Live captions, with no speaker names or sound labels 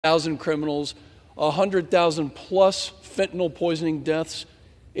1,000 criminals, 100,000 plus fentanyl poisoning deaths.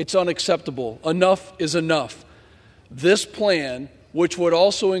 It's unacceptable. Enough is enough. This plan, which would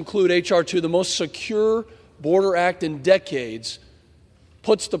also include H.R. 2, the most secure border act in decades,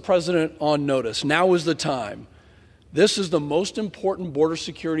 puts the president on notice. Now is the time. This is the most important border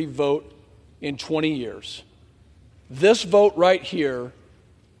security vote in 20 years. This vote right here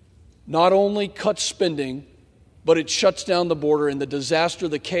not only cuts spending, but it shuts down the border and the disaster,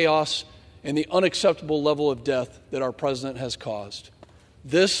 the chaos, and the unacceptable level of death that our president has caused.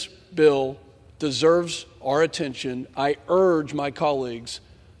 This bill deserves our attention. I urge my colleagues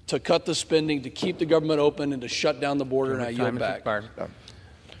to cut the spending, to keep the government open, and to shut down the border, and I yield back.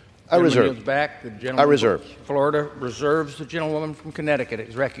 I reserve. I reserve. Florida reserves. The gentlewoman from Connecticut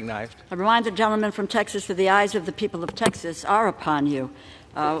is recognized. I remind the gentleman from Texas that the eyes of the people of Texas are upon you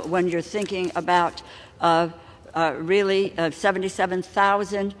when you're thinking about really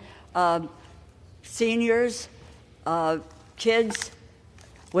 77,000 seniors, kids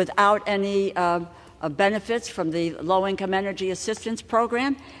without any benefits from the low-income energy assistance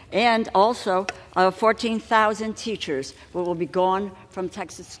program, and also 14,000 teachers who will be gone from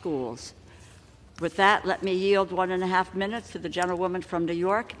Texas schools. With that, let me yield 1.5 minutes to the gentlewoman from New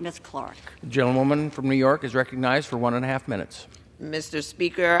York, Ms. Clark. The gentlewoman from New York is recognized for 1.5 minutes. Mr.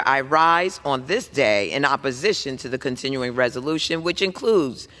 Speaker, I rise on this day in opposition to the continuing resolution, which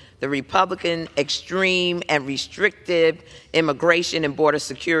includes the Republican extreme and restrictive immigration and border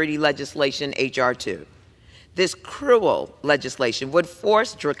security legislation, H.R. 2. This cruel legislation would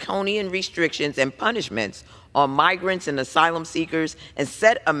force draconian restrictions and punishments on migrants and asylum seekers and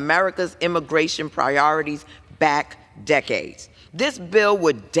set America's immigration priorities back decades. This bill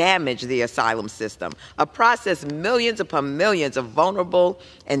would damage the asylum system, a process millions upon millions of vulnerable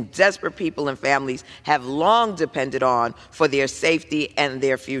and desperate people and families have long depended on for their safety and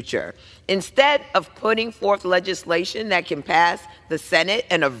their future. Instead of putting forth legislation that can pass the Senate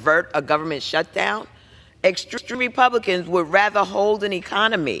and avert a government shutdown, extreme Republicans would rather hold an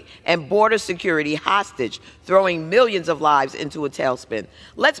economy and border security hostage, throwing millions of lives into a tailspin.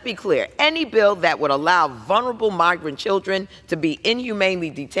 Let's be clear, any bill that would allow vulnerable migrant children to be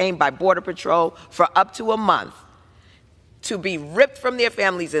inhumanely detained by Border Patrol for up to a month, to be ripped from their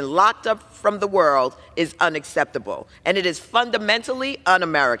families and locked up from the world, is unacceptable. And it is fundamentally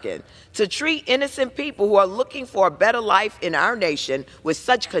un-American. To treat innocent people who are looking for a better life in our nation with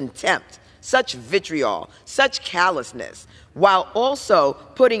such contempt, such vitriol, such callousness, while also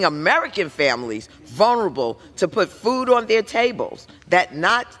putting American families vulnerable to put food on their tables.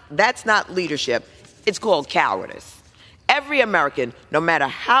 That's not leadership. It's called cowardice. Every American, no matter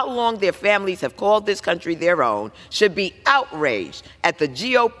how long their families have called this country their own, should be outraged at the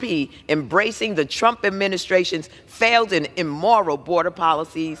GOP embracing the Trump administration's failed and immoral border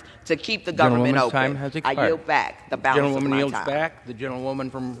policies to keep the government open. Time has expired. I yield back the balance of my time. Gentlewoman yields back. The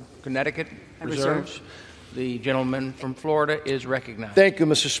gentlewoman from Connecticut reserves. The gentleman from Florida is recognized. Thank you,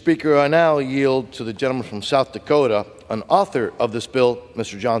 Mr. Speaker. I now yield to the gentleman from South Dakota, an author of this bill,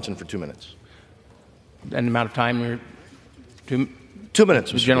 Mr. Johnson, for 2 minutes. And the amount of time 2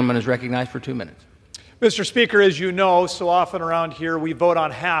 minutes. The gentleman is recognized for 2 minutes. Mr. Speaker, as you know, so often around here we vote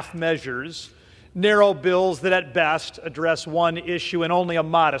on half measures, narrow bills that at best address one issue in only a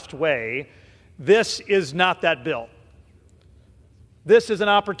modest way. This is not that bill. This is an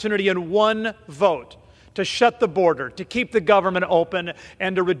opportunity in one vote to shut the border, to keep the government open,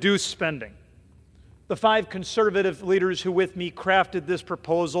 and to reduce spending. The 5 conservative leaders who with me crafted this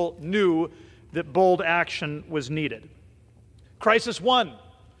proposal knew that bold action was needed. Crisis 1,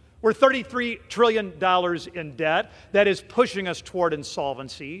 we're $33 trillion in debt. That is pushing us toward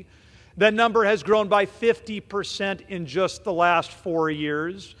insolvency. That number has grown by 50% in just the last 4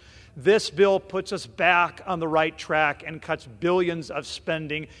 years. This bill puts us back on the right track and cuts billions of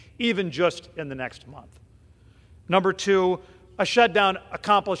spending, even just in the next month. Number 2, a shutdown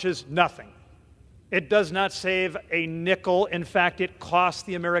accomplishes nothing. It does not save a nickel. In fact, it costs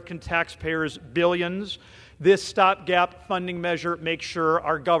the American taxpayers billions. This stopgap funding measure makes sure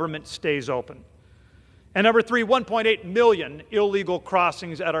our government stays open. And number 3, 1.8 million illegal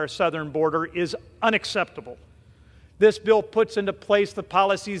crossings at our southern border is unacceptable. This bill puts into place the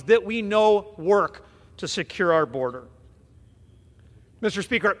policies that we know work to secure our border. Mr.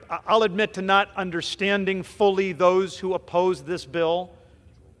 Speaker, I'll admit to not understanding fully those who oppose this bill.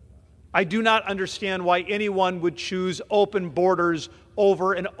 I do not understand why anyone would choose open borders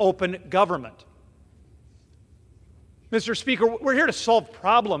over an open government. Mr. Speaker, we're here to solve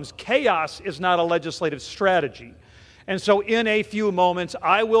problems. Chaos is not a legislative strategy. And so in a few moments,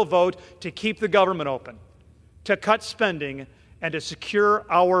 I will vote to keep the government open, to cut spending, and to secure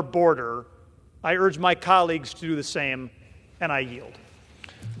our border. I urge my colleagues to do the same, and I yield.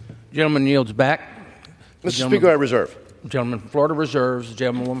 Gentleman yields back. Mr. Speaker, I reserve. The gentleman from Florida reserves. The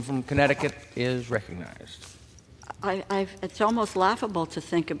gentlewoman from Connecticut is recognized. It's almost laughable to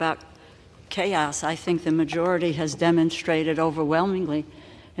think about chaos. I think the majority has demonstrated overwhelmingly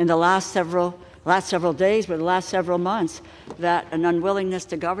in the last several days, or the last several months, that an unwillingness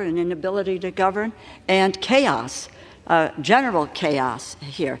to govern, an inability to govern, and chaos, general chaos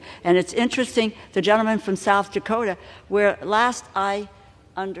here. And it's interesting, the gentleman from South Dakota, where last I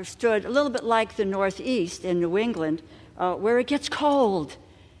understood, a little bit like the Northeast in New England, where it gets cold.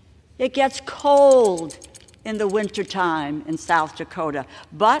 It gets cold in the wintertime in South Dakota.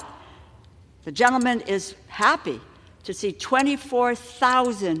 But the gentleman is happy to see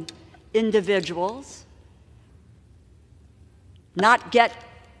 24,000 individuals not get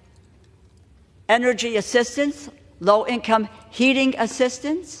energy assistance, low-income heating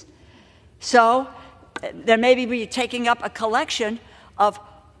assistance. So there may be taking up a collection of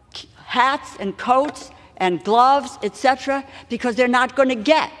hats and coats and gloves, etc., because they're not going to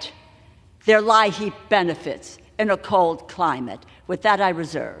get their LIHEAP benefits in a cold climate. With that, I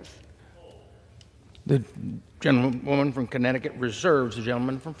reserve. The gentlewoman from Connecticut reserves. The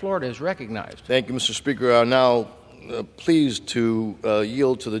gentleman from Florida is recognized. Thank you, Mr. Speaker. I'm now pleased to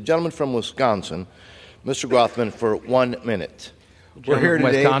yield to the gentleman from Wisconsin, Mr. Grothman, for 1 minute. We're here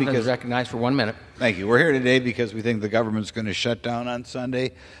today Wisconsin because is recognized for 1 minute. Thank you. We're here today because we think the government's going to shut down on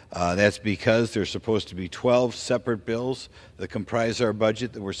Sunday. That's because there's supposed to be 12 separate bills that comprise our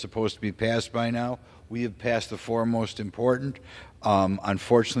budget that were supposed to be passed by now. We have passed the four most important.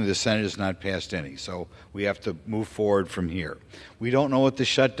 Unfortunately, the Senate has not passed any, so we have to move forward from here. We don't know what the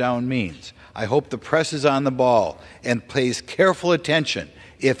shutdown means. I hope the press is on the ball and pays careful attention.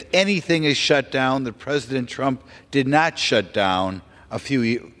 If anything is shut down, that President Trump did not shut down a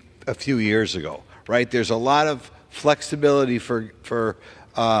few years ago, right? There's a lot of flexibility for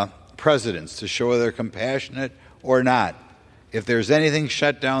presidents to show whether they're compassionate or not. If there's anything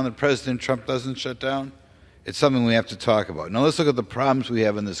shut down that President Trump doesn't shut down, it's something we have to talk about. Now let's look at the problems we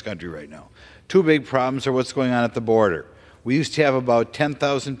have in this country right now. Two big problems are what's going on at the border. We used to have about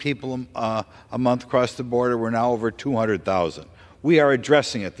 10,000 people a month cross the border. We're now over 200,000. We are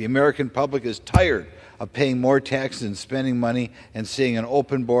addressing it. The American public is tired of paying more taxes and spending money and seeing an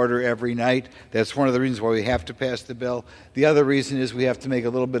open border every night. That's one of the reasons why we have to pass the bill. The other reason is we have to make a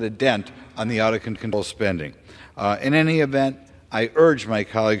little bit of dent on the out-of-control spending. In any event, I urge my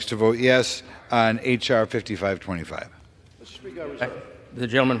colleagues to vote yes on H.R. 5525. The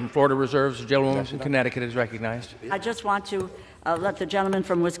gentleman from Florida reserves. The gentleman from Connecticut is recognized. I just want to let the gentleman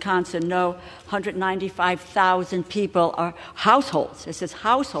from Wisconsin know 195,000 people are households. It says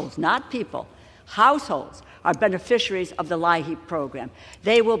households, not people. Households are beneficiaries of the LIHEAP program.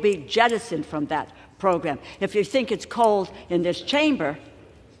 They will be jettisoned from that program. If you think it's cold in this chamber,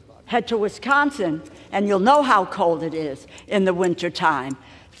 head to Wisconsin and you'll know how cold it is in the wintertime.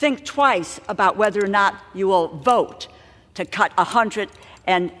 Think twice about whether or not you will vote to cut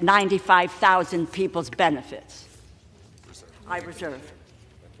 195,000 people's benefits. I reserve.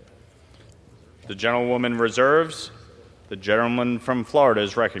 The gentlewoman reserves. The gentleman from Florida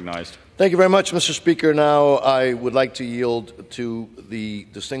is recognized. Thank you very much, Mr. Speaker. Now I would like to yield to the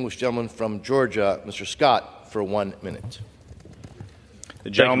distinguished gentleman from Georgia, Mr. Scott, for 1 minute. The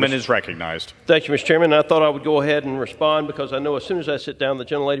gentleman is recognized. Thank you, Mr. Chairman. I thought I would go ahead and respond because I know as soon as I sit down, the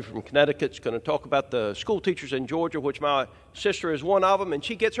gentlelady from Connecticut is going to talk about the school teachers in Georgia, which my sister is one of them, and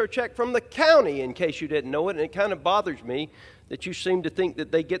she gets her check from the county, in case you didn't know it, and it kind of bothers me that you seem to think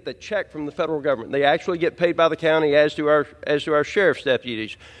that they get the check from the federal government. They actually get paid by the county, as do our sheriff's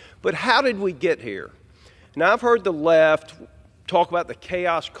deputies. But how did we get here? Now, I've heard the left talk about the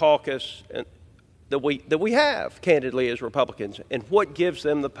chaos caucus that we have, candidly, as Republicans, and what gives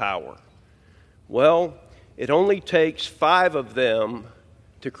them the power. Well, it only takes 5 of them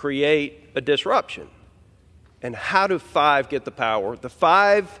to create a disruption. And how do 5 get the power? The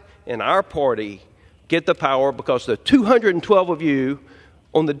 5 in our party get the power because the 212 of you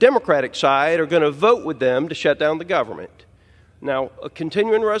on the Democratic side are going to vote with them to shut down the government. Now, a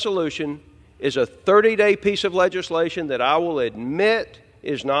continuing resolution is a 30-day piece of legislation that I will admit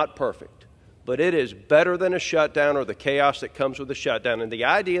is not perfect. But it is better than a shutdown or the chaos that comes with a shutdown. And the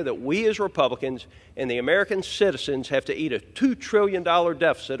idea that we as Republicans and the American citizens have to eat a $2 trillion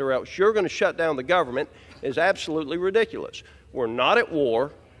deficit or else you're going to shut down the government is absolutely ridiculous. We're not at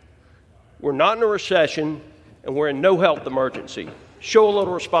war, we're not in a recession, and we're in no health emergency. Show a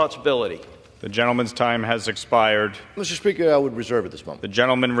little responsibility. The gentleman's time has expired. Mr. Speaker, I would reserve at this moment. The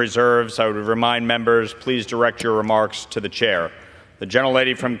gentleman reserves. I would remind members, please direct your remarks to the chair. The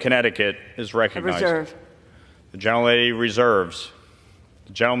gentlelady from Connecticut is recognized. I reserve. The gentlelady reserves.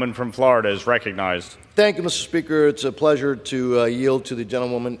 The gentleman from Florida is recognized. Thank you, Mr. Speaker. It's a pleasure to yield to the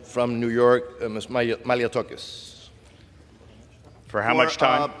gentlewoman from New York, Ms. Maliotokis. For how much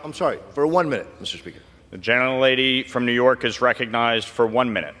time? I'm sorry, for 1 minute, Mr. Speaker. The gentlelady from New York is recognized for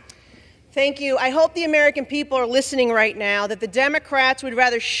 1 minute. Thank you. I hope the American people are listening right now that the Democrats would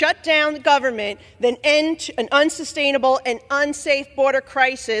rather shut down the government than end an unsustainable and unsafe border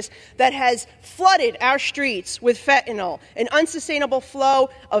crisis that has flooded our streets with fentanyl, an unsustainable flow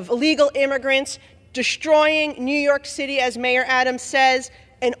of illegal immigrants, destroying New York City, as Mayor Adams says,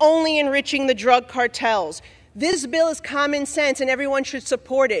 and only enriching the drug cartels. This bill is common sense, and everyone should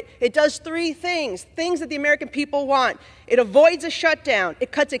support it. It does three things that the American people want. It avoids a shutdown.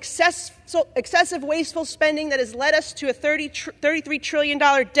 It cuts excessive wasteful spending that has led us to a $33 trillion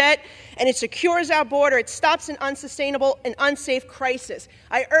debt, and it secures our border. It stops an unsustainable and unsafe crisis.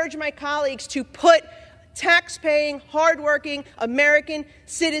 I urge my colleagues to put tax-paying, hardworking American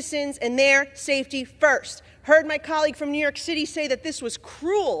citizens and their safety first. Heard my colleague from New York City say that this was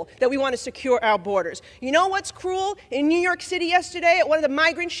cruel, that we want to secure our borders. You know what's cruel? In New York City yesterday, at one of the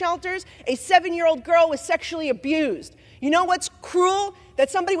migrant shelters, a 7-year-old girl was sexually abused. You know what's cruel? That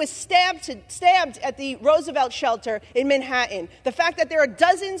somebody was stabbed at the Roosevelt shelter in Manhattan. The fact that there are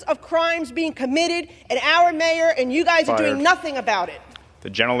dozens of crimes being committed, and our mayor and you guys are doing nothing about it. The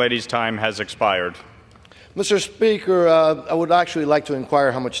gentlelady's time has expired. Mr. Speaker, I would actually like to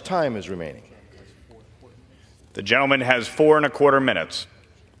inquire how much time is remaining. The gentleman has 4¼ minutes.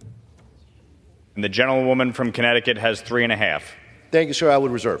 And the gentlewoman from Connecticut has 3½. Thank you, sir. I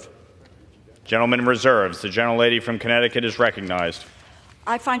would reserve. Gentleman reserves. The gentlelady from Connecticut is recognized.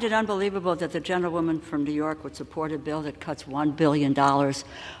 I find it unbelievable that the gentlewoman from New York would support a bill that cuts $1 billion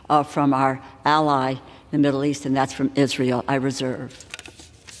from our ally in the Middle East, and that's from Israel. I reserve.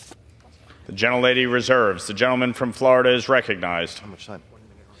 The gentlelady reserves. The gentleman from Florida is recognized. How much time?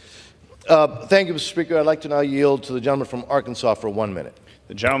 Thank you, Mr. Speaker. I'd like to now yield to the gentleman from Arkansas for 1 minute.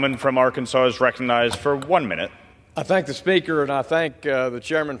 The gentleman from Arkansas is recognized for 1 minute. I thank the Speaker, and I thank the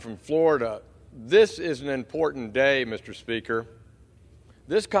chairman from Florida. This is an important day, Mr. Speaker.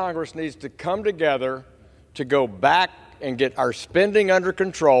 This Congress needs to come together to go back and get our spending under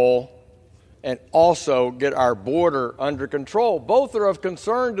control and also get our border under control. Both are of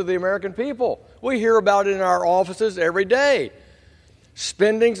concern to the American people. We hear about it in our offices every day.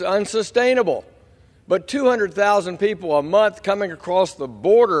 Spending's unsustainable. But 200,000 people a month coming across the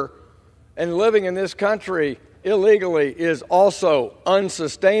border and living in this country illegally is also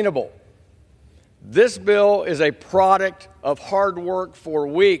unsustainable. This bill is a product of hard work for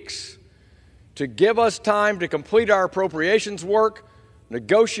weeks to give us time to complete our appropriations work,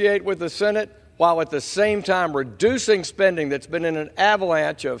 negotiate with the Senate, while at the same time reducing spending that's been in an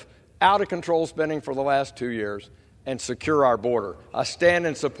avalanche of out-of-control spending for the last 2 years, and secure our border. I stand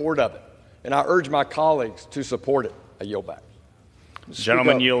in support of it, and I urge my colleagues to support it. I yield back. The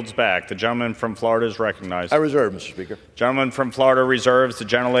gentleman yields back. The gentleman from Florida is recognized. I reserve, Mr. Speaker. Gentleman from Florida reserves. The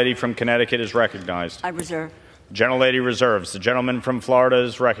gentlelady from Connecticut is recognized. I reserve. The gentlelady reserves. The gentleman from Florida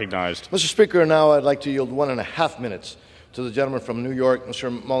is recognized. Mr. Speaker, now I'd like to yield 1½ minutes to the gentleman from New York,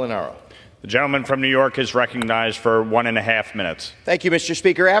 Mr. Molinaro. The gentleman from New York is recognized for 1½ minutes. Thank you, Mr.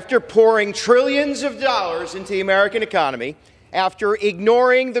 Speaker. After pouring trillions of dollars into the American economy, after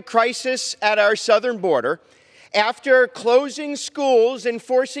ignoring the crisis at our southern border, after closing schools and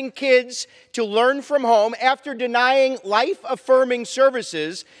forcing kids to learn from home, after denying life-affirming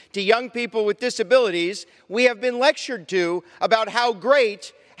services to young people with disabilities, we have been lectured to about how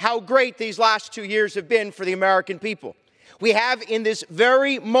great these last 2 years have been for the American people. We have in this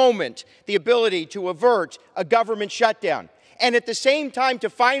very moment the ability to avert a government shutdown and at the same time to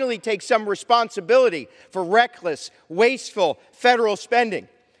finally take some responsibility for reckless, wasteful federal spending.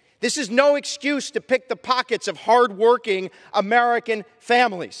 This is no excuse to pick the pockets of hardworking American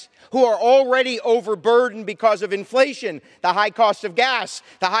families who are already overburdened because of inflation, the high cost of gas,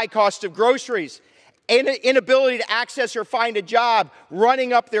 the high cost of groceries, inability to access or find a job,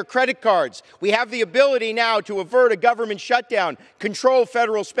 running up their credit cards. We have the ability now to avert a government shutdown, control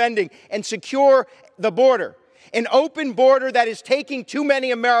federal spending, and secure the border. An open border that is taking too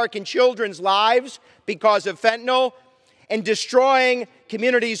many American children's lives because of fentanyl and destroying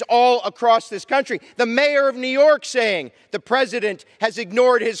communities all across this country. The mayor of New York saying the president has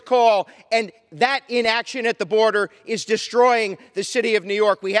ignored his call, and that inaction at the border is destroying the city of New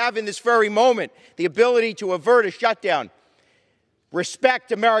York. We have in this very moment the ability to avert a shutdown.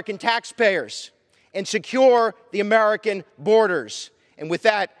 respect American taxpayers, and secure the American borders. And with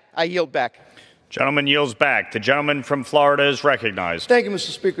that, I yield back. Gentleman yields back. The gentleman from Florida is recognized. Thank you,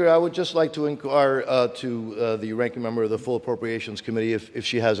 Mr. Speaker. I would just like to inquire to the ranking member of the Full Appropriations Committee if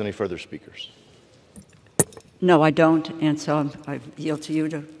she has any further speakers. No, I don't, and so I yield to you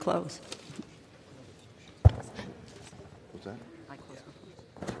to close. What's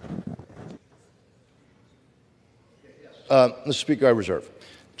that? Mr. Speaker, I reserve.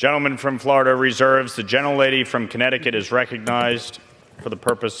 Gentleman from Florida reserves. The gentlelady from Connecticut is recognized for the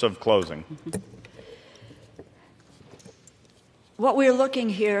purpose of closing. What we're looking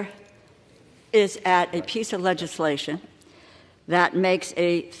here is at a piece of legislation that makes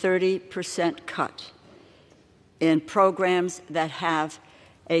a 30% cut in programs that have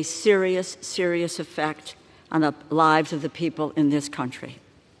a serious, serious effect on the lives of the people in this country.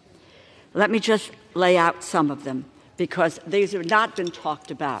 Let me just lay out some of them, because these have not been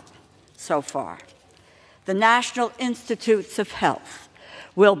talked about so far. The National Institutes of Health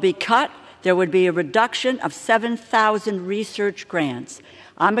will be cut. There would be a reduction of 7,000 research grants.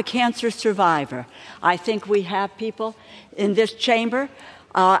 I'm a cancer survivor. I think we have people in this chamber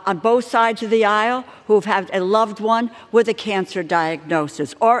on both sides of the aisle who've had a loved one with a cancer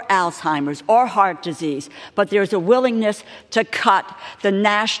diagnosis or Alzheimer's or heart disease, but there's a willingness to cut the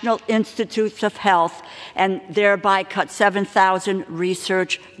National Institutes of Health and thereby cut 7,000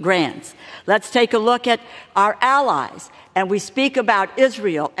 research grants. Let's take a look at our allies. And we speak about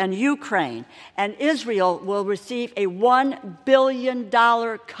Israel and Ukraine, and Israel will receive a $1 billion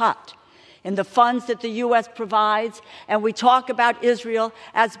cut in the funds that the U.S. provides, and we talk about Israel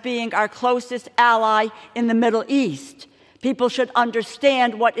as being our closest ally in the Middle East. People should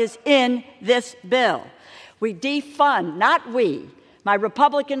understand what is in this bill. We defund, not we, my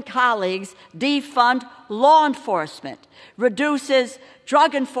Republican colleagues defund law enforcement, reduces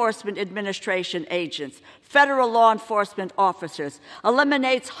Drug Enforcement Administration agents, federal law enforcement officers,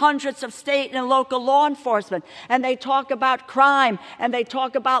 eliminates hundreds of state and local law enforcement, and they talk about crime and they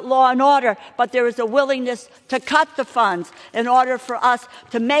talk about law and order, but there is a willingness to cut the funds in order for us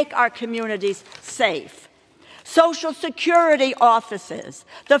to make our communities safe. Social Security offices,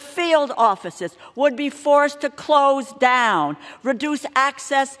 the field offices, would be forced to close down, reduce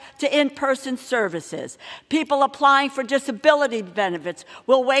access to in-person services. People applying for disability benefits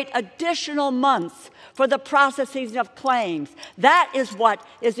will wait additional months for the processing of claims. That is what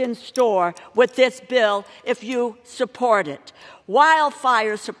is in store with this bill if you support it.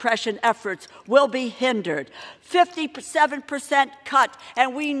 Wildfire suppression efforts will be hindered. 57% cut,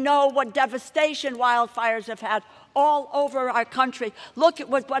 and we know what devastation wildfires have had all over our country. Look at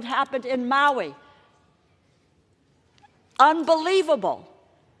what happened in Maui. Unbelievable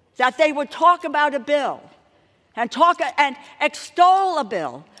that they would talk about a bill and extol a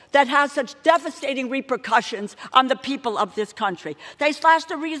bill that has such devastating repercussions on the people of this country. They slashed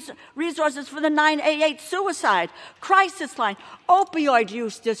the resources for the 988 suicide crisis line, opioid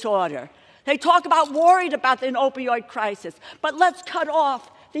use disorder. They talk about worried about an opioid crisis, but let's cut off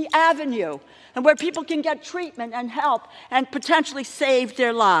the avenue and where people can get treatment and help and potentially save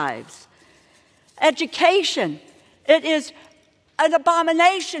their lives. Education, it is an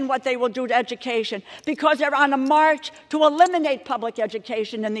abomination what they will do to education, because they're on a march to eliminate public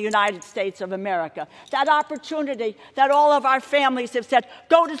education in the United States of America. That opportunity that all of our families have said,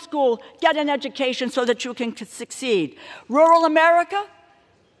 go to school, get an education so that you can succeed. Rural America?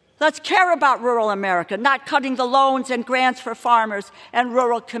 Let's care about rural America, not cutting the loans and grants for farmers and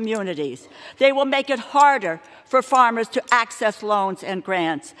rural communities. They will make it harder for farmers to access loans and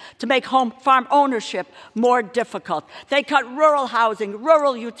grants, to make farm ownership more difficult. They cut rural housing,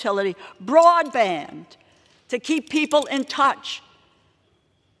 rural utility, broadband to keep people in touch.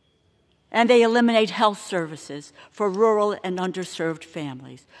 And they eliminate health services for rural and underserved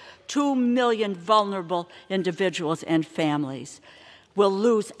families. 2 million vulnerable individuals and families will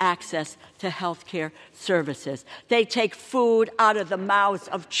lose access to health care services. They take food out of the mouths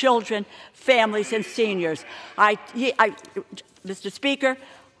of children, families, and seniors. Mr. Speaker,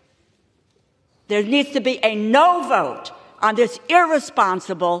 there needs to be a no vote on this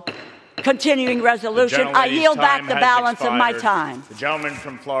irresponsible continuing resolution. I yield back the balance of my time. The gentleman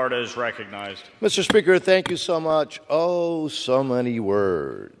from Florida is recognized. Mr. Speaker, thank you so much. Oh, so many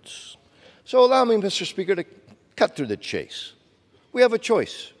words. So allow me, Mr. Speaker, to cut through the chase. We have a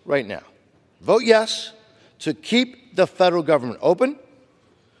choice right now. Vote yes to keep the federal government open,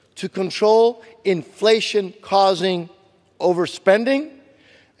 to control inflation-causing overspending,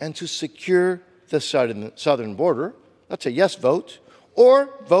 and to secure the southern border. That's a yes vote. Or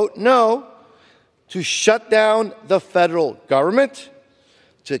vote no to shut down the federal government,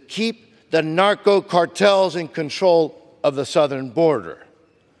 to keep the narco cartels in control of the southern border.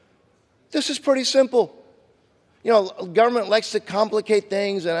 This is pretty simple. You know, government likes to complicate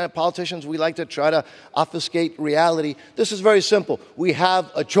things, and politicians, we like to try to obfuscate reality. This is very simple. We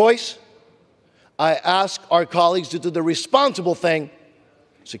have a choice. I ask our colleagues to do the responsible thing,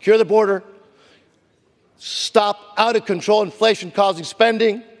 secure the border, stop out-of-control inflation-causing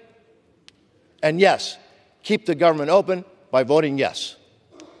spending, and yes, keep the government open by voting yes.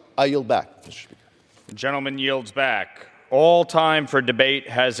 I yield back, Mr. Speaker. The gentleman yields back. All time for debate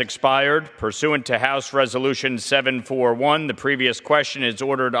has expired. Pursuant to House Resolution 741, the previous question is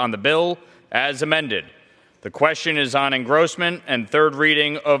ordered on the bill as amended. The question is on engrossment and third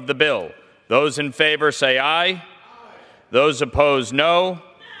reading of the bill. Those in favor say aye. Aye. Those opposed, no.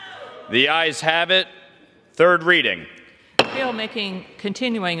 The ayes have it. Third reading. Bill making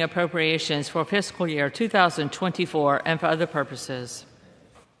continuing appropriations for fiscal year 2024 and for other purposes.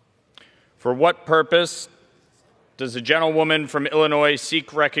 For what purpose does the gentlewoman from Illinois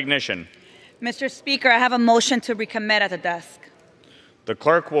seek recognition? Mr. Speaker, I have a motion to recommit at the desk. The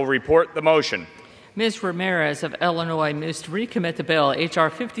clerk will report the motion. Ms. Ramirez of Illinois moves to recommit the bill, H.R.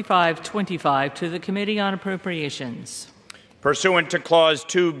 5525, to the Committee on Appropriations. Pursuant to Clause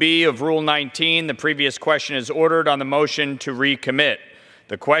 2B of Rule 19, the previous question is ordered on the motion to recommit.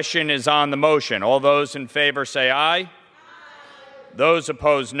 The question is on the motion. All those in favor say aye. Aye. Those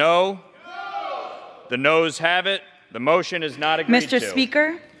opposed, no. The noes have it. The motion is not agreed to. Mr.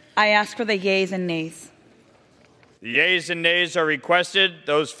 Speaker, I ask for the yeas and nays. The yeas and nays are requested.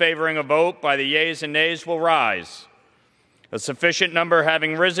 Those favoring a vote by the yeas and nays will rise. A sufficient number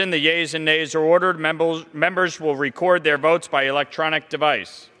having risen, the yeas and nays are ordered. Members will record their votes by electronic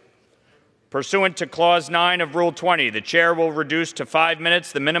device. Pursuant to Clause 9 of Rule 20, the chair will reduce to 5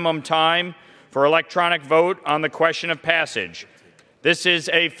 minutes the minimum time for electronic vote on the question of passage. This is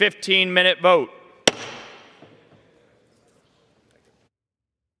a 15-minute vote.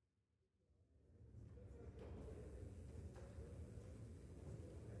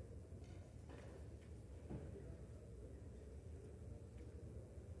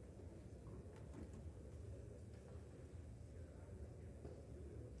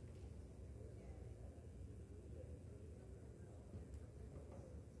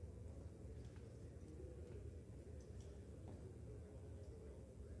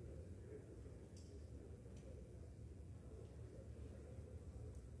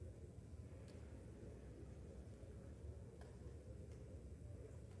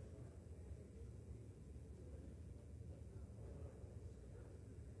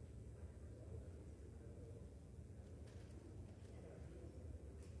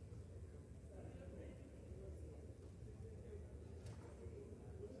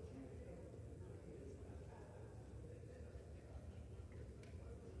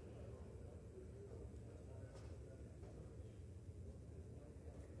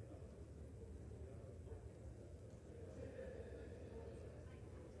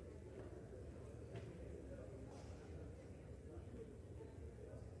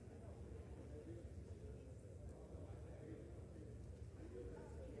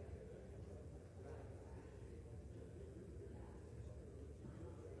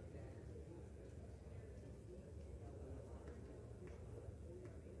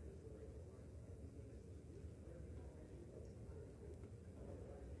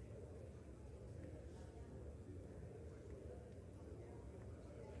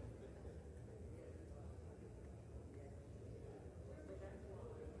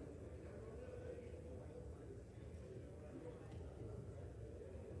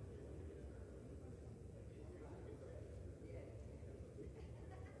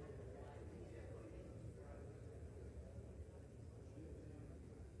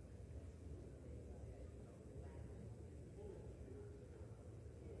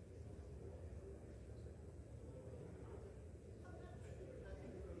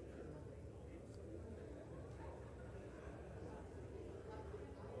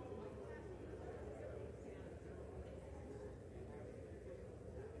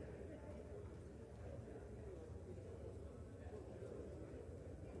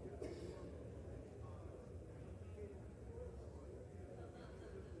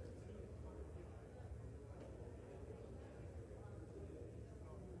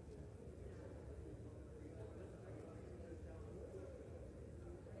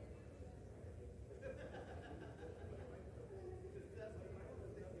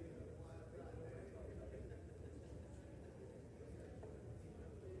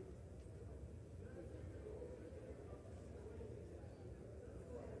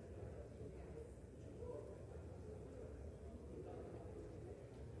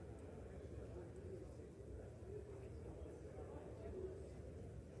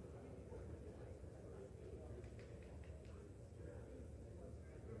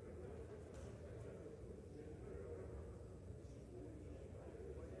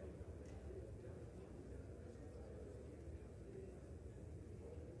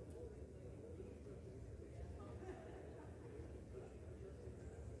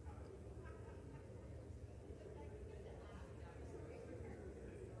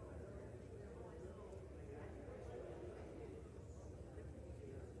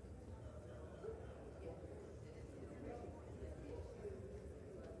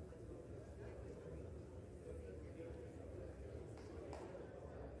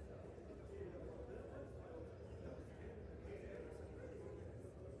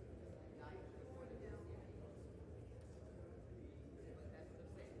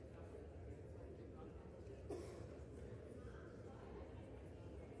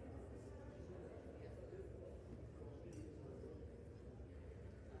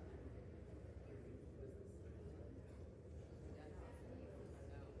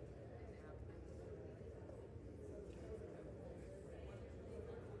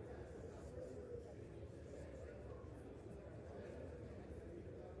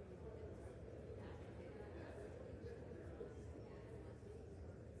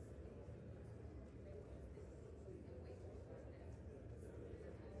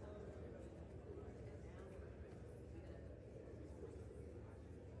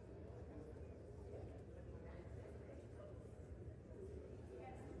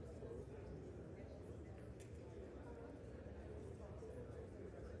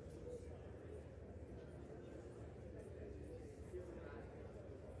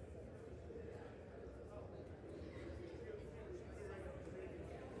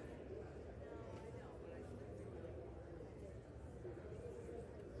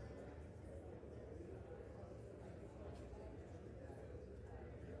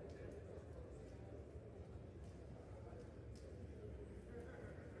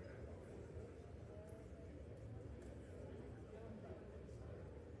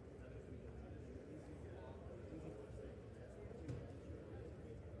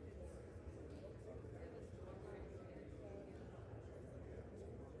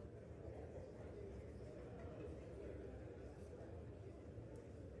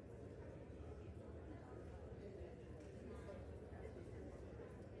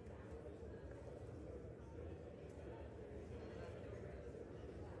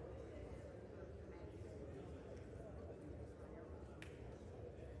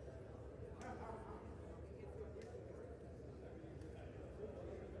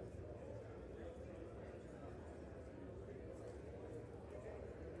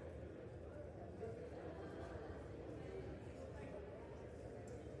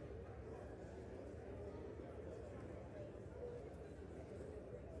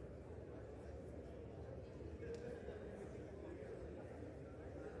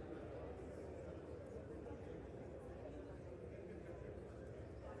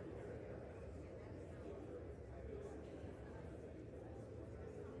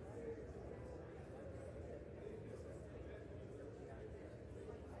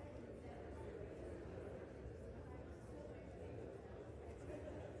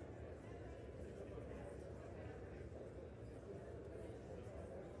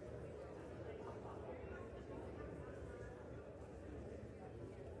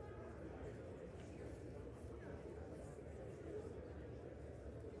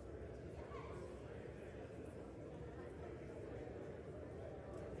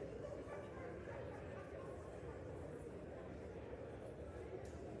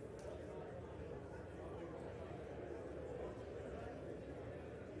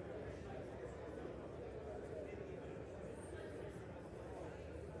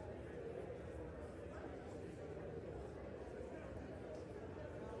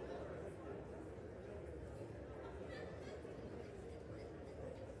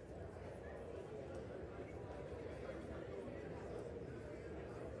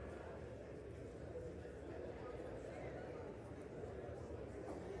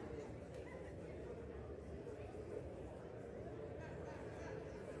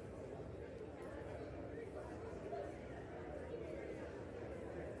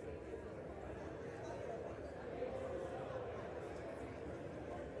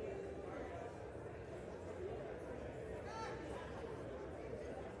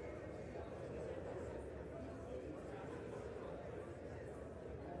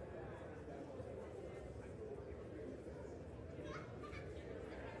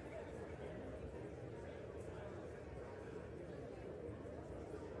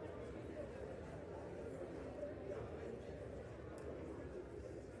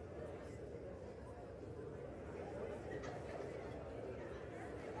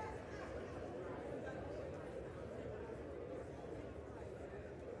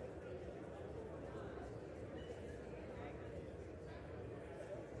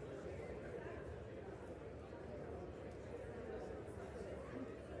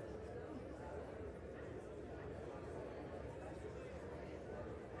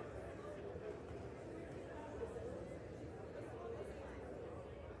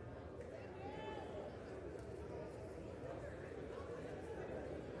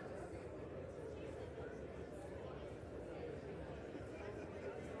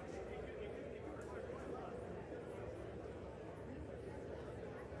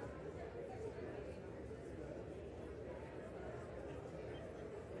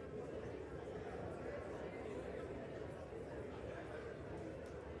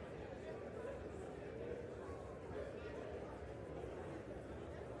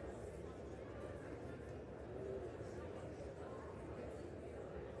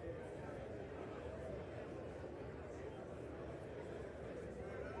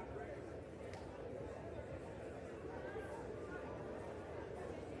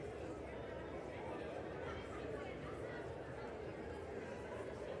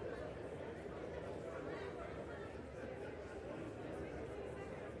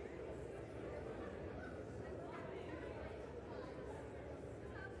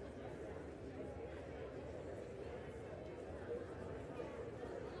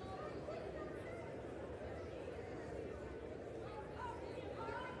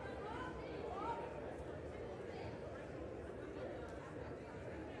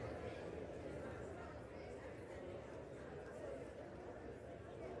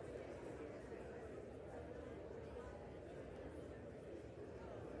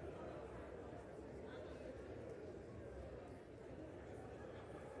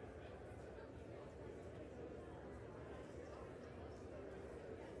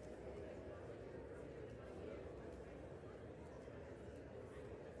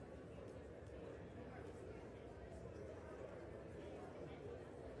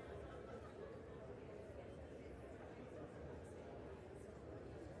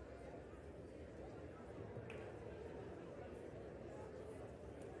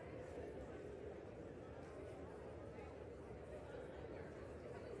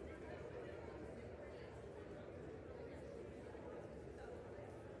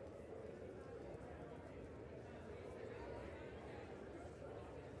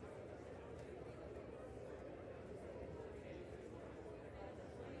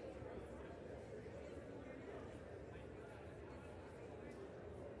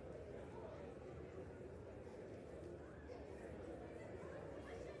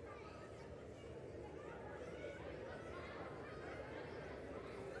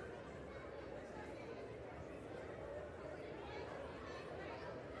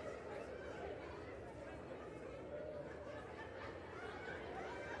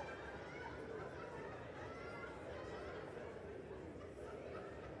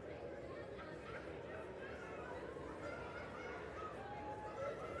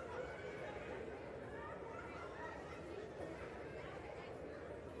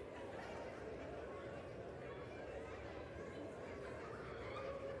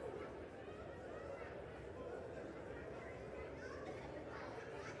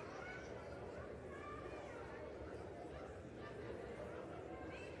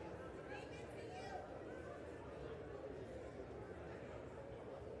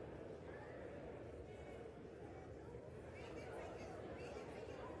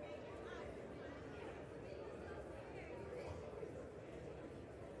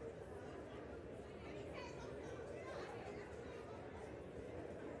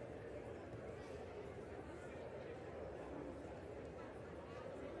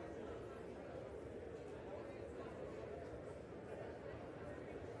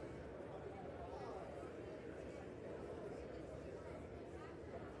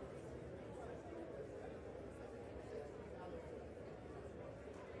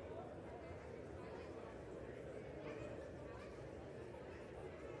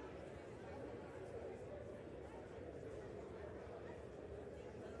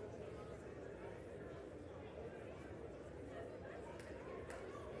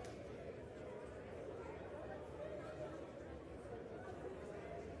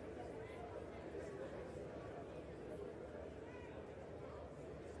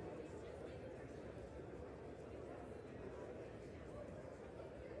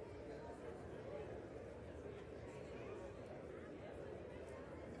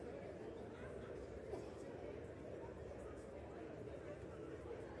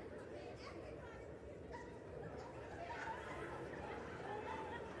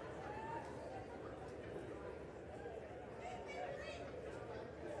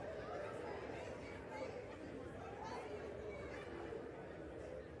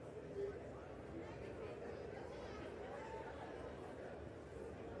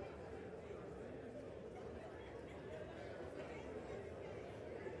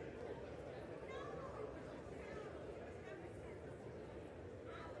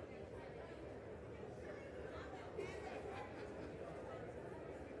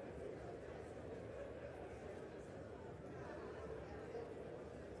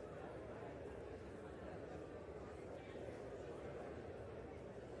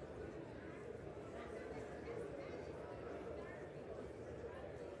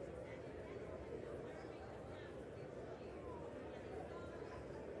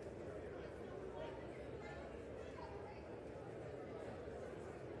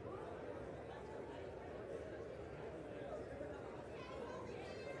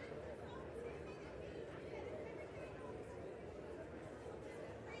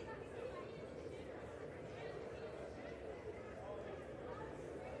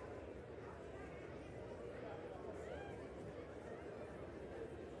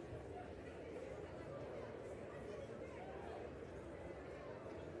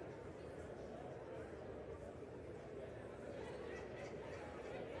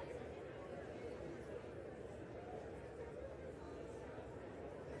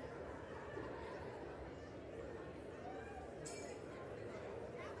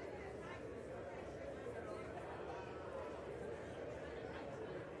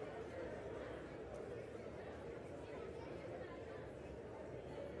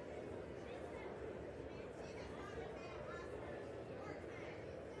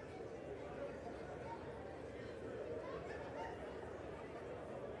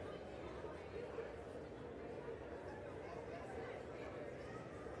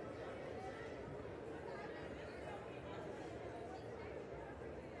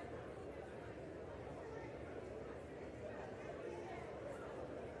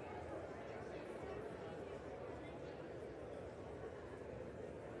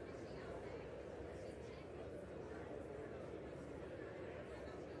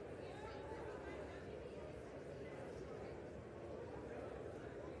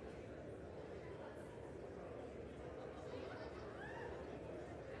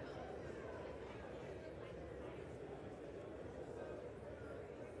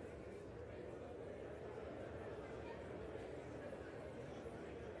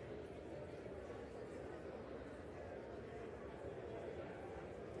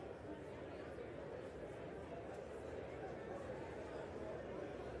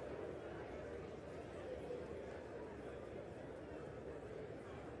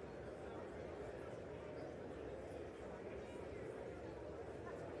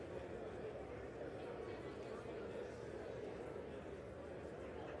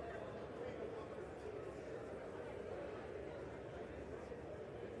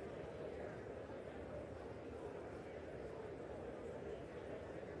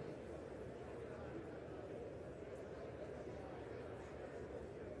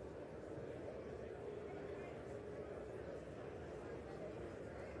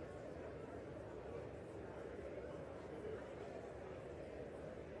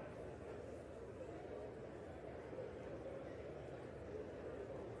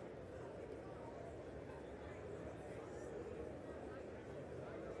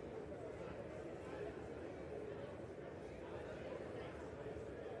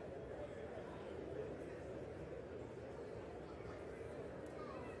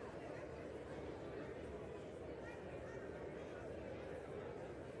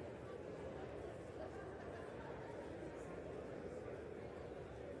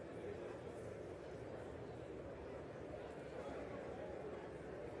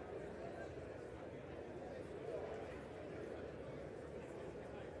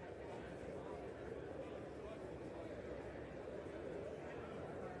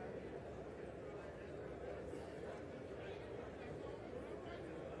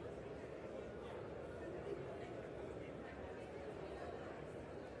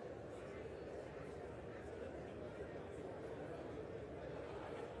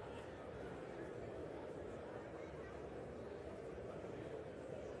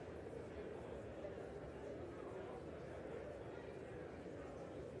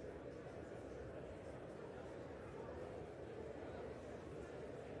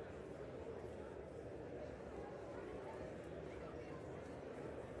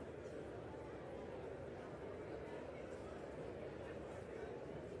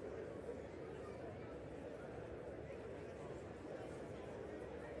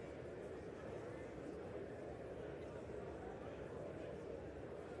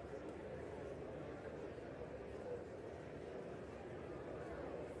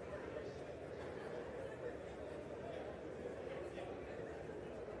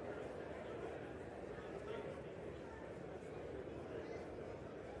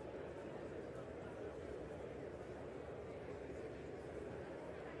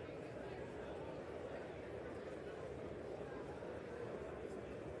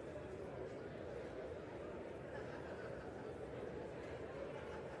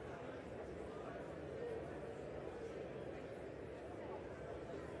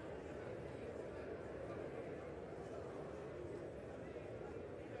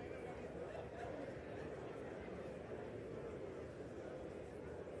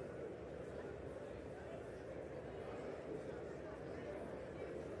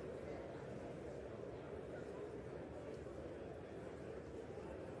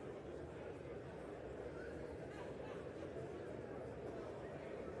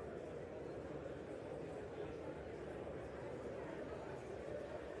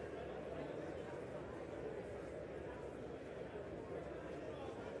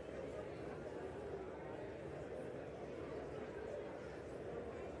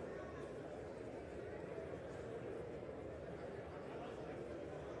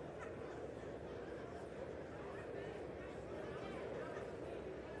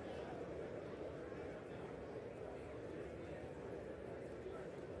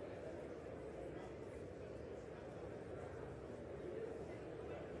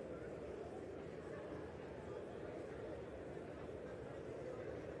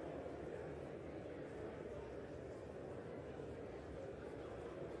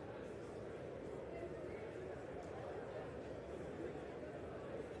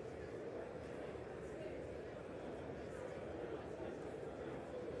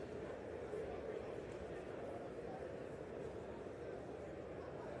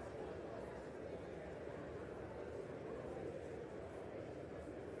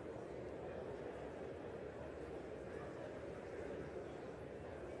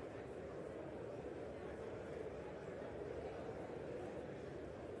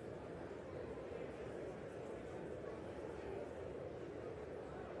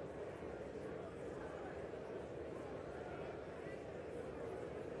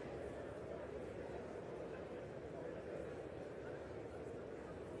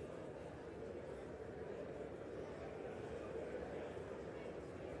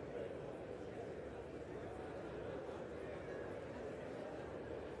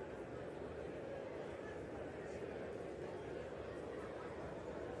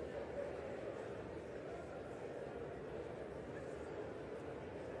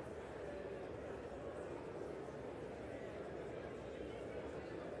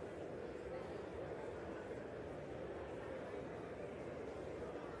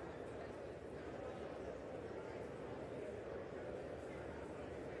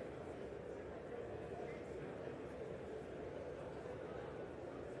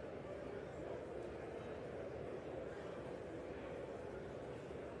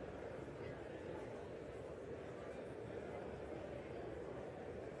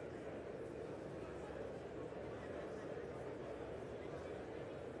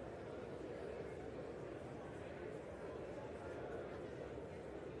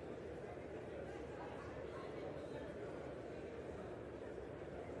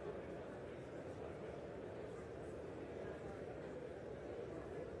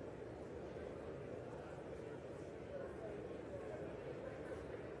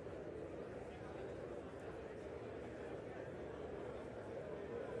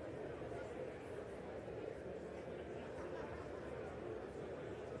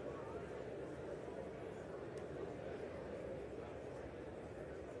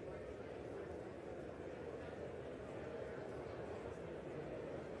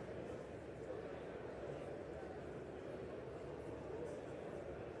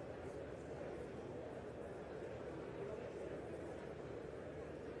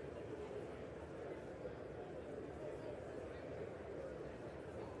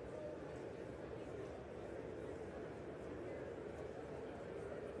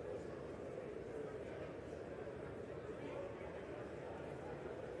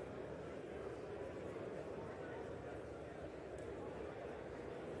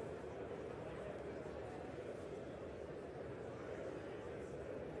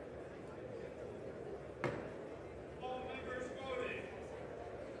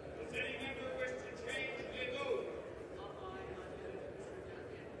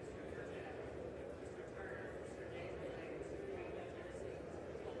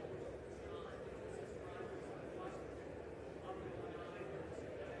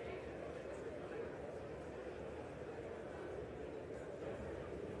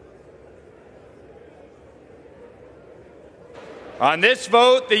 On this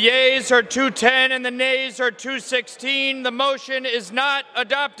vote, the yeas are 210 and the nays are 216. The motion is not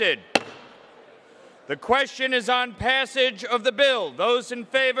adopted. The question is on passage of the bill. Those in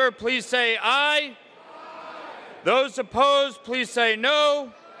favor, please say aye. Those opposed, please say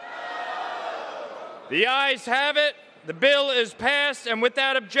no. The ayes have it. The bill is passed, and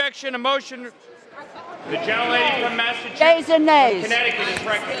without objection, a motion. The gentlelady from Massachusetts, Yeas and nays. Connecticut is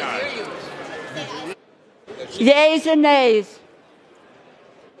recognized. Yeas and nays.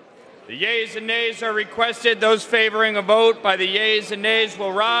 The yeas and nays are requested. Those favoring a vote by the yeas and nays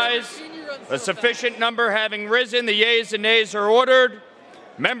will rise. A sufficient number having risen, the yeas and nays are ordered.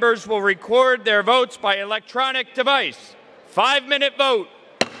 Members will record their votes by electronic device. 5-minute vote.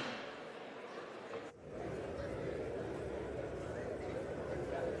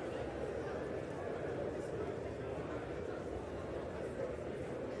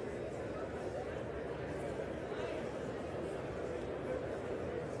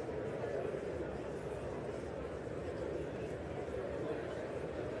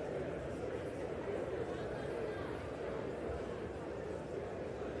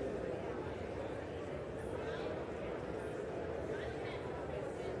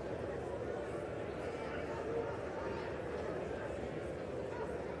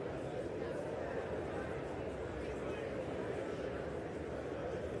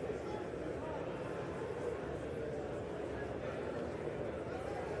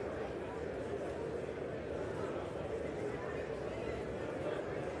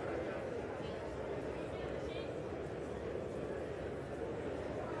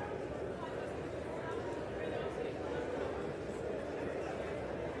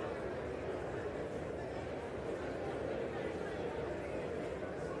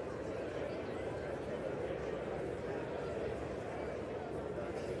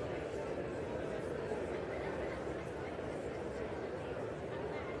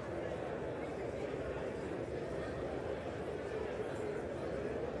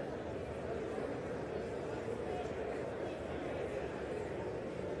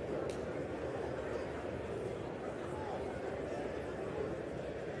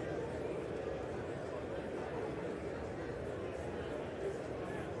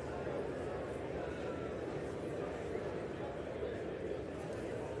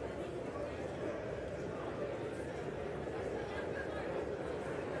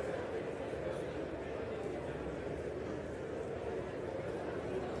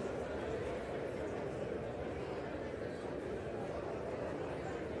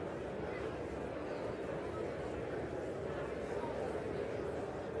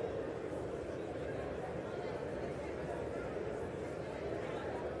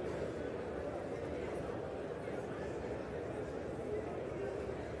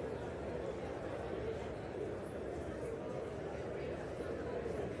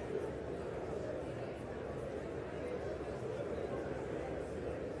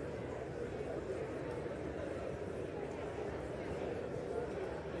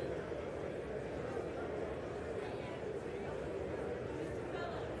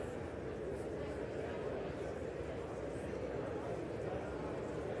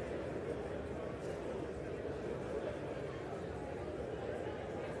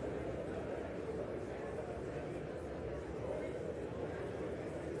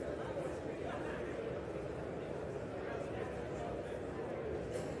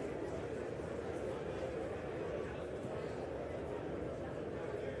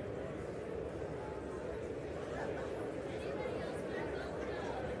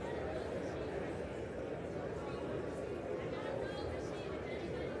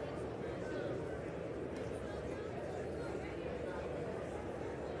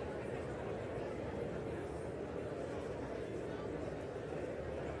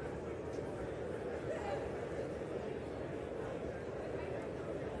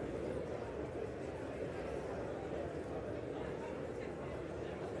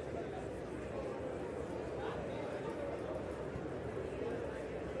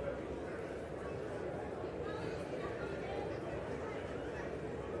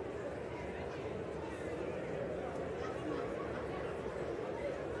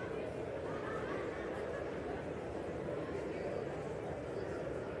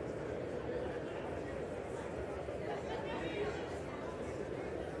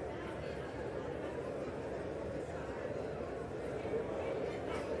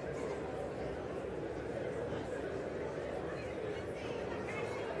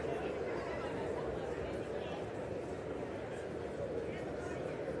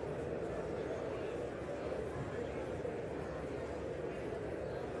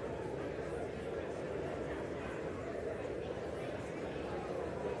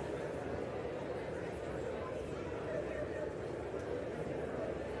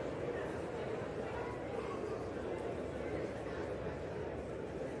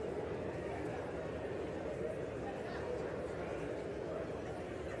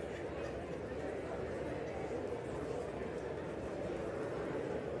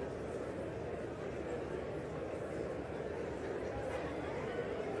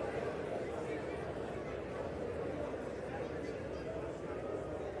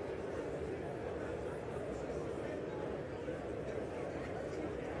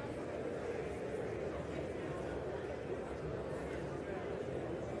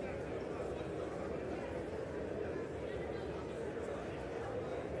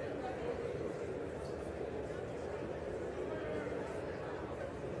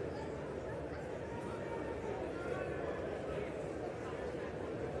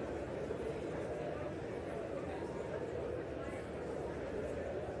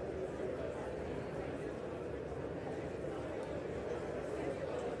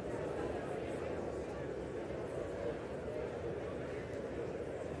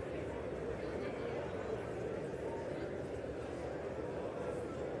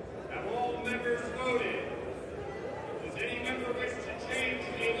 voted? Does any member wish to change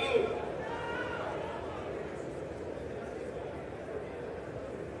a vote?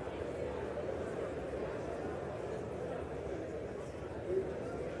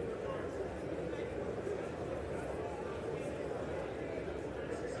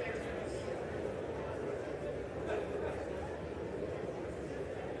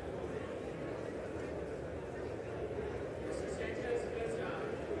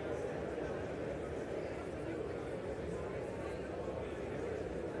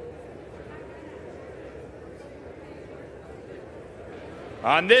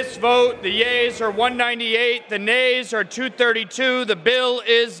 On this vote, the yeas are 198, the nays are 232. The bill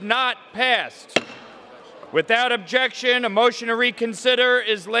is not passed. Without objection, a motion to reconsider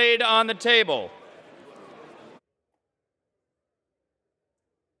is laid on the table.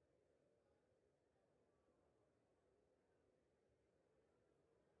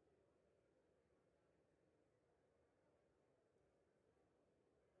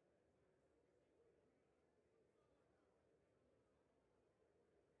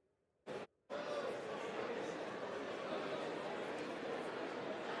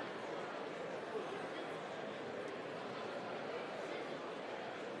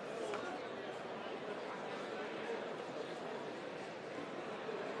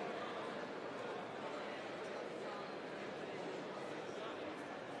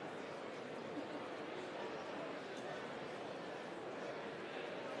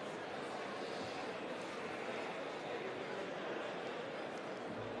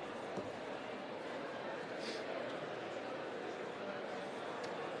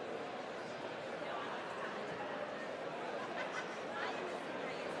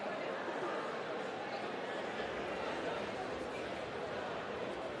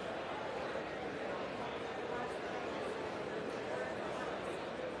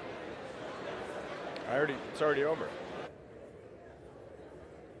 It's already over.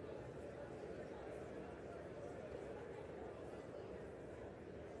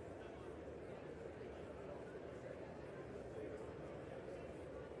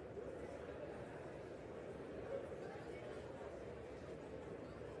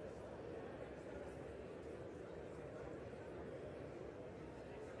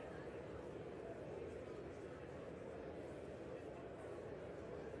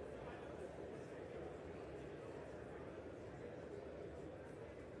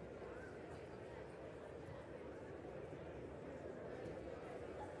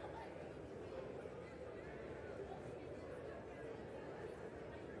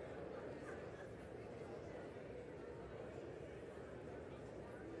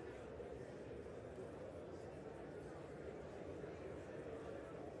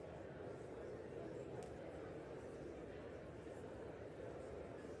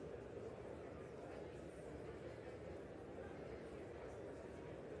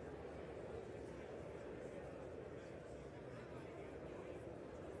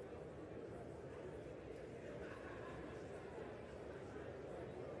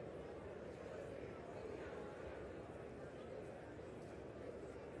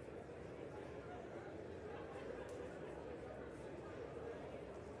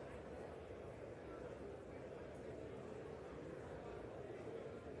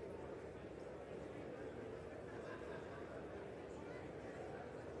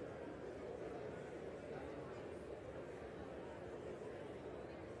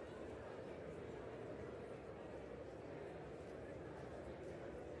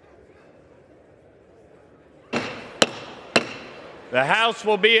 The House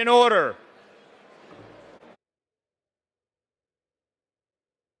will be in order.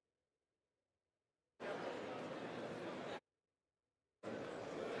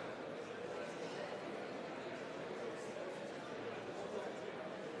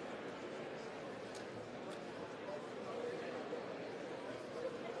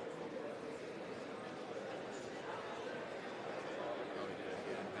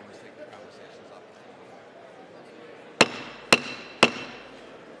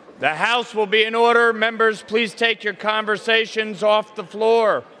 The House will be in order. Members, please take your conversations off the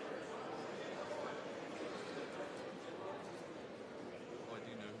floor.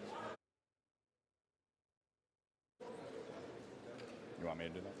 You want me to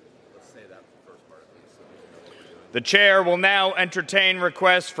do that? Let's say that first part. The chair will now entertain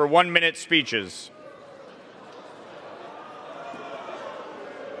requests for 1-minute speeches.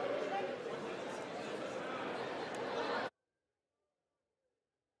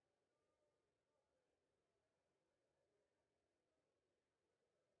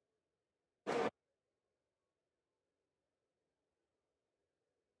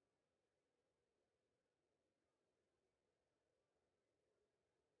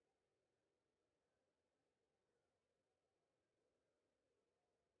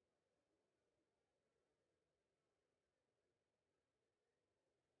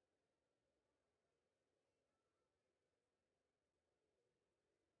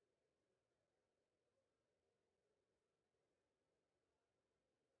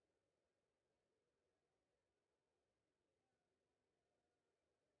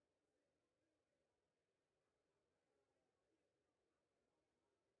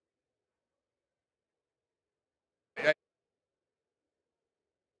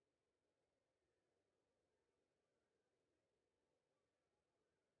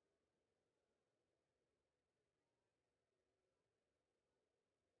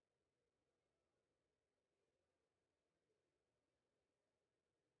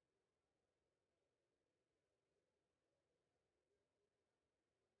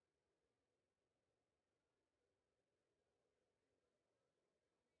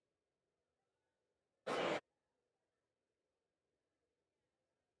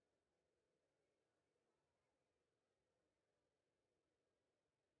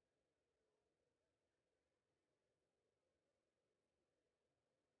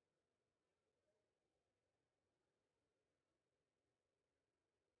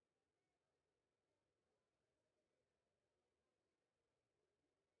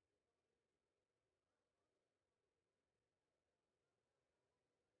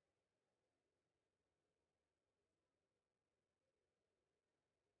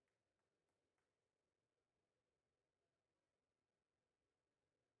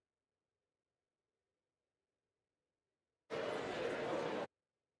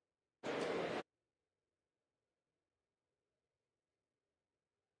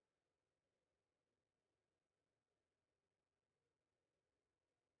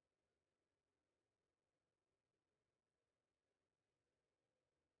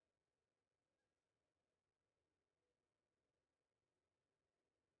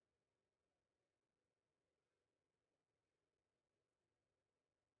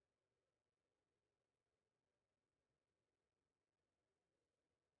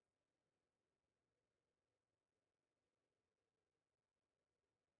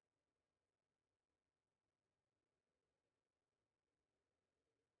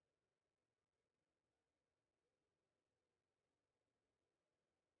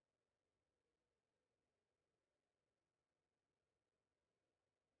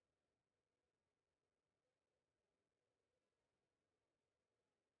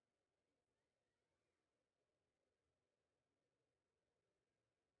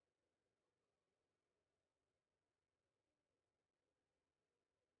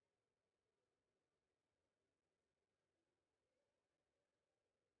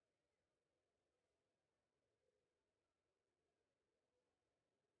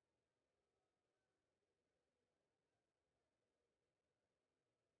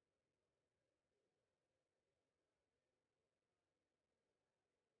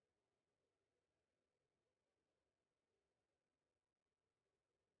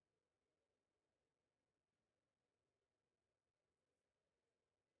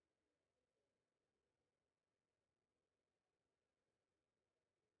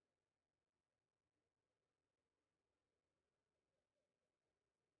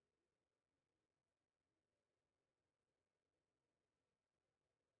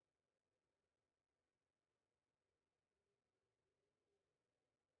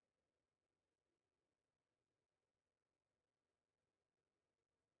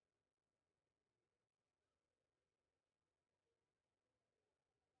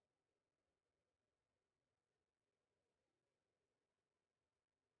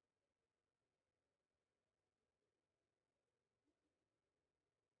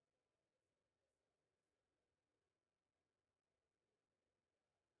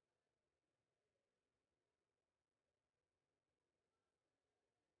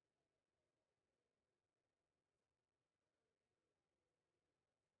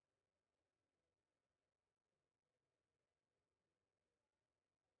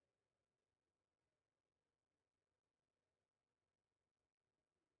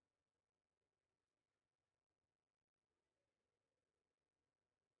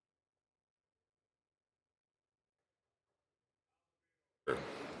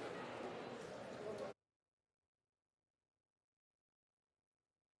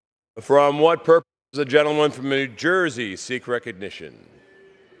 From what purpose does the gentleman from New Jersey seek recognition?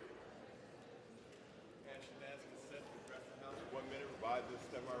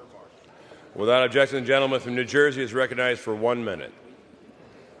 Without objection, the gentleman from New Jersey is recognized for 1 minute.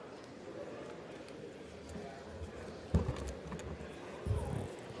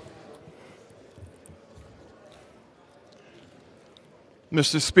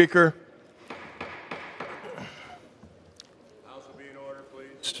 Mr. Speaker. House will be in order,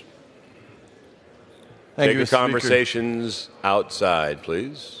 please. Thank Take you, your conversations outside,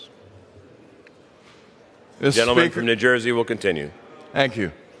 please. The gentleman from New Jersey will continue. Thank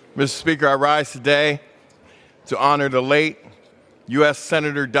you. Mr. Speaker, I rise today to honor the late U.S.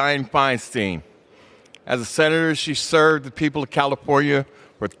 Senator Dianne Feinstein. As a senator, she served the people of California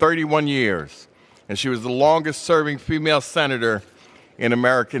for 31 years, and she was the longest-serving female senator in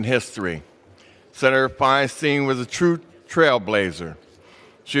American history. Senator Feinstein was a true trailblazer.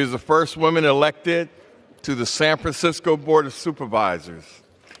 She was the first woman elected to the San Francisco Board of Supervisors.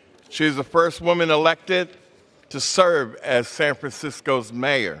 She was the first woman elected to serve as San Francisco's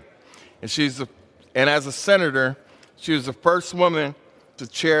mayor. And as a senator, she was the first woman to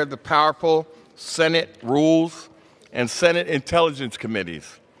chair the powerful Senate Rules and Senate Intelligence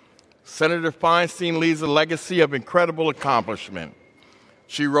Committees. Senator Feinstein leaves a legacy of incredible accomplishment.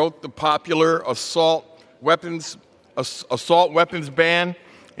 She wrote the popular assault weapons ban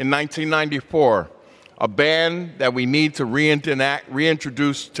in 1994, a ban that we need to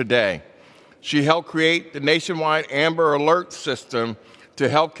reintroduce today. She helped create the nationwide Amber Alert system to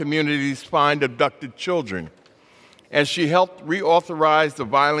help communities find abducted children. And she helped reauthorize the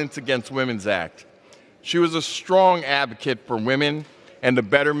Violence Against Women Act. She was a strong advocate for women and the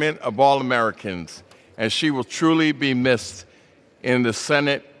betterment of all Americans, and she will truly be missed in the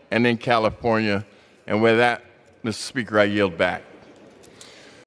Senate and in California. And with that, Mr. Speaker, I yield back.